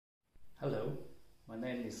Hello, my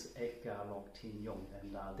name is Edgar Lok Tin Yong,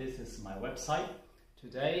 and this is my website.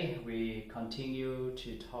 Today we continue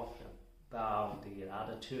to talk about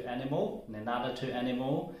another two animal,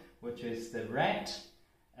 which is the rat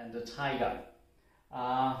and the tiger.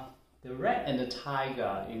 The rat and the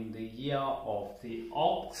tiger in the year of the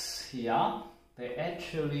ox here, they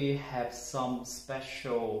actually have some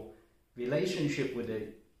special relationship with the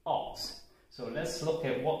ox. So let's look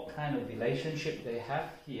at what kind of relationship they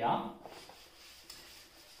have here.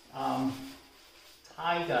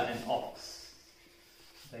 Tiger and ox,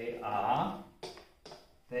 they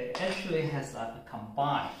actually has a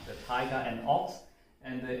combined, the tiger and ox,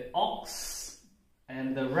 and the ox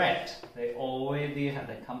and the rat, they already have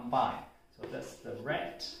a combined. So that's the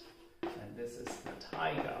rat and this is the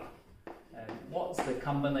tiger. And what's the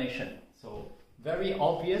combination? So very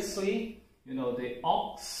obviously, you know, the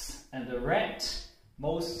ox and the rat,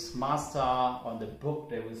 most master on the book,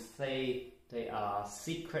 they will say they are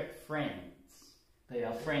secret friends. They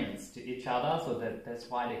are friends to each other, so that's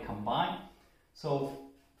why they combine. So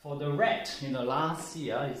for the rat, you know, last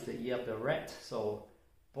year is the year of the rat. So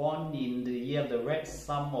born in the year of the rat,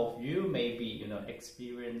 some of you maybe, you know,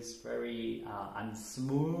 experience very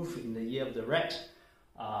unsmooth in the year of the rat.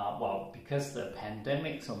 Well, because the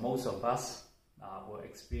pandemic, so most of us will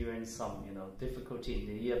experience some, you know, difficulty in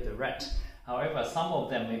the year of the rat. However, some of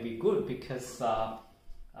them may be good because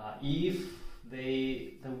if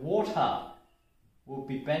the water will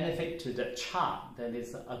be benefit to the chart, then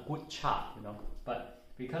it's a good chart, you know. But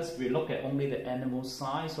because we look at only the animal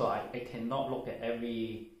side, so I cannot look at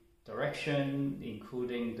every direction,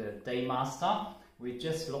 including the day master. We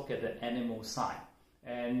just look at the animal side.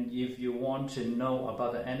 And if you want to know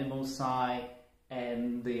about the animal side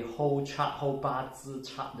and the whole chart, whole Bazi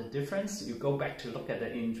chart, the difference, you go back to look at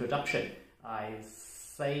the introduction. I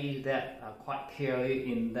say that quite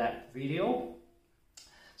clearly in that video.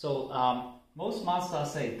 So most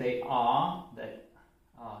masters say they are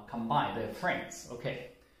combined, they're friends. Okay,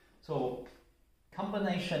 so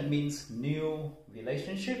combination means new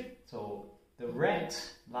relationship. So the rat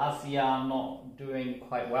last year not doing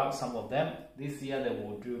quite well, some of them. This year they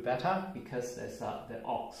will do better because there's the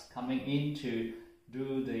ox coming in to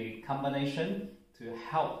do the combination to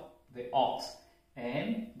help the ox.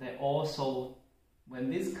 And they also, when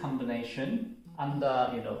this combination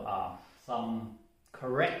under, you know, some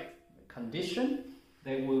correct condition,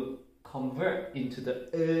 they will convert into the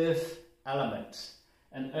earth element.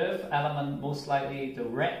 And earth element, most likely the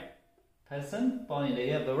rat person born in the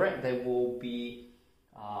year of the rat, they will be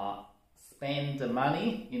spend the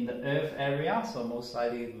money in the earth area. So most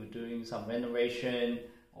likely we're doing some renovation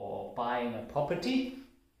or buying a property.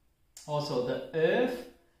 Also, the earth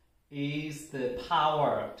is the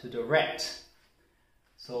power to the rat.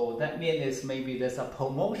 So that means maybe there's a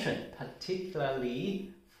promotion,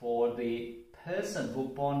 particularly for the person who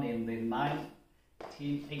born in the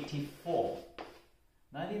 1984.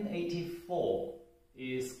 1984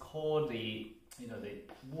 is called the, you know, the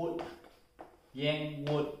wood, yang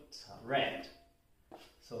wood rat.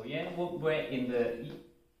 So yang wood rat in the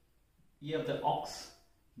year of the ox.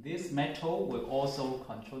 This metal will also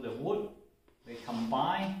control the wood. They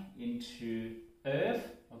combine into earth.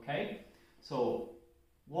 Okay, so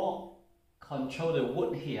what control the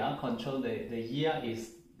wood here, control the year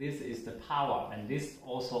is, this is the power, and this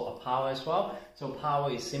also a power as well. So power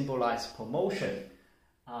is symbolized promotion.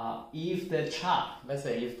 If the chart, let's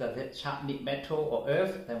say if the chart need metal or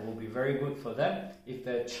earth, then will be very good for them. If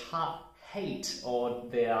the chart hate or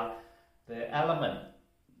the element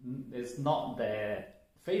is not their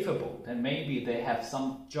favorable, then maybe they have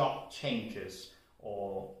some job changes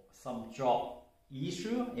or some job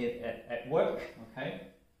issue at work. Okay,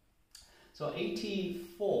 so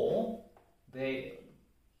 84, they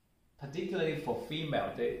particularly for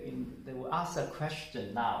female, they will ask a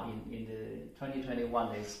question now in the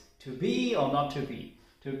 2021 is to be or not to be,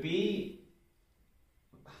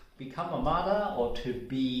 become a mother or to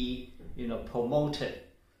be, you know, promoted.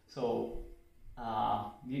 So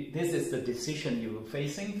this is the decision you're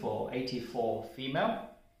facing for 84 female.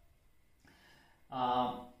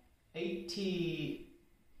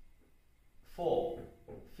 84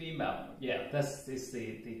 female, yeah, this is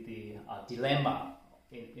the dilemma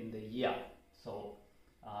in the year. So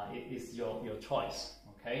it is your choice.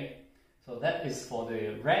 Okay, so that is for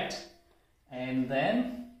the rat, and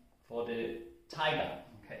then for the tiger.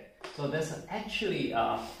 Okay, so there's actually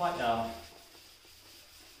quite a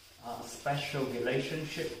special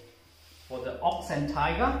relationship for the ox and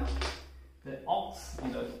tiger. The ox,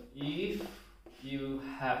 you know, if you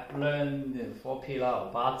have learned the 4 pillar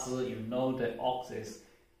of Bazi, you know the ox is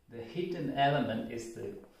the hidden element, is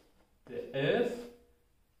the the earth,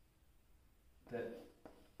 the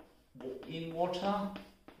in water,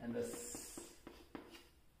 and the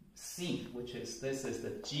Xin, which is this is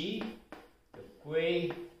the Ji, the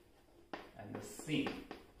Gui, and the Xin.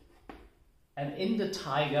 And in the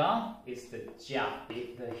tiger is the Jia.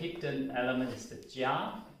 The hidden element is the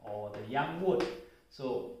Jia or the young wood.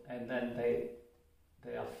 So, and then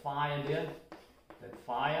they are fire there, the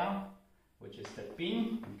fire, which is the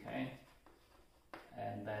Bing, okay,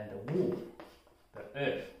 and then the Wu, the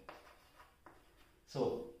earth.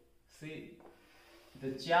 So, see, the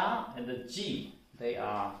Jia and the Ji, they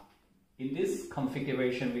are, in this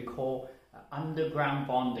configuration we call underground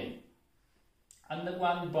bonding.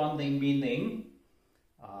 Underground bonding meaning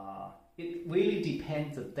it really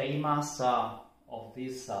depends the day master of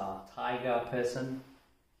this tiger person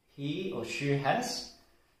he or she has.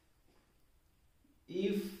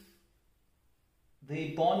 If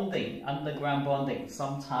the bonding, underground bonding,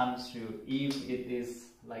 sometimes if it is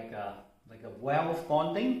like a wealth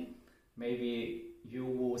bonding, maybe you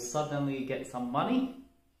will suddenly get some money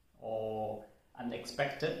or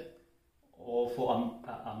unexpected, or for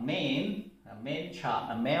a male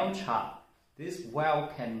chart, this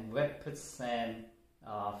wealth can represent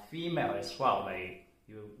female as well, like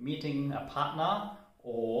you meeting a partner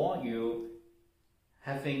or you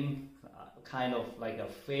having kind of like a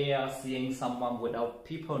affair, seeing someone without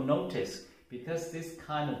people notice, because this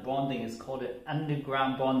kind of bonding is called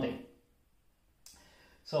underground bonding.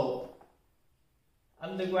 So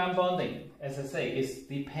underground bonding, as I say, it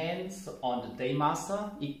depends on the day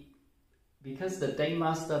master. Because the day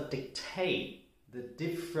master dictate the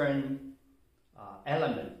different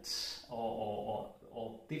elements or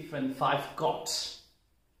different 5 gods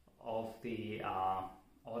of the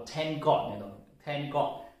or 10 god, 10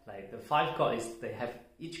 god. Like the 5 gods is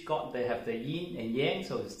each god they have the yin and yang,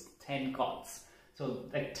 so it's 10 gods. So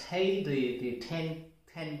dictate the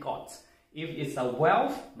 10 gods. If it's a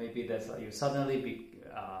wealth, maybe you suddenly you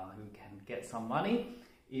can get some money.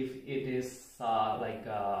 If it is like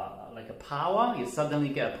a power, you suddenly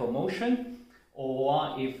get a promotion.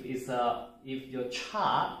 Or if your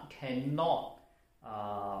chart cannot,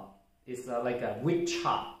 it's like a weak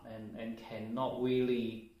chart and cannot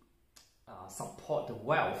really support the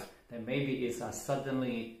wealth, then maybe it's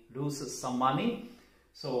suddenly loses some money.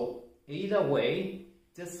 So either way,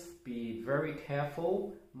 just be very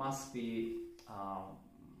careful. Must be,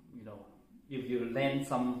 if you lend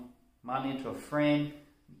some money to a friend,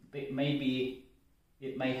 maybe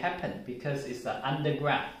it may happen because it's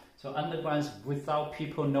underground. So underground is without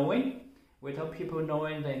people knowing. Without people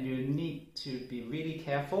knowing, then you need to be really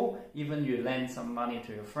careful. Even you lend some money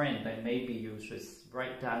to your friend, then maybe you should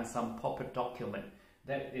write down some proper document.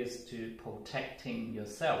 That is to protecting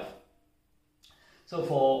yourself. So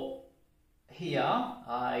for here,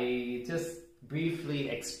 I just briefly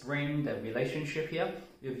explain the relationship here.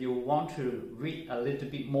 If you want to read a little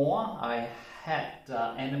bit more, I had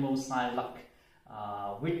animal sign luck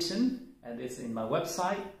written, and it's in my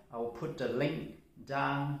website. I will put the link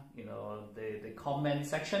down, the comment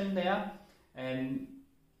section there. And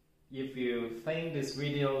if you think this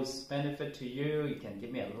video is benefit to you, you can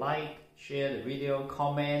give me a like, share the video,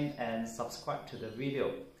 comment, and subscribe to the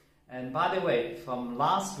video. And by the way, from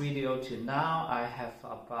last video to now, I have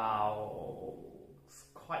about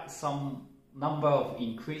quite some number of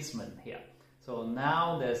increasement here. So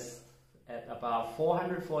now there's at about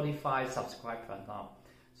 445 subscribers now.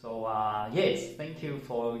 So yes, thank you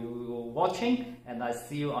for watching, and I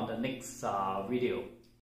see you on the next video.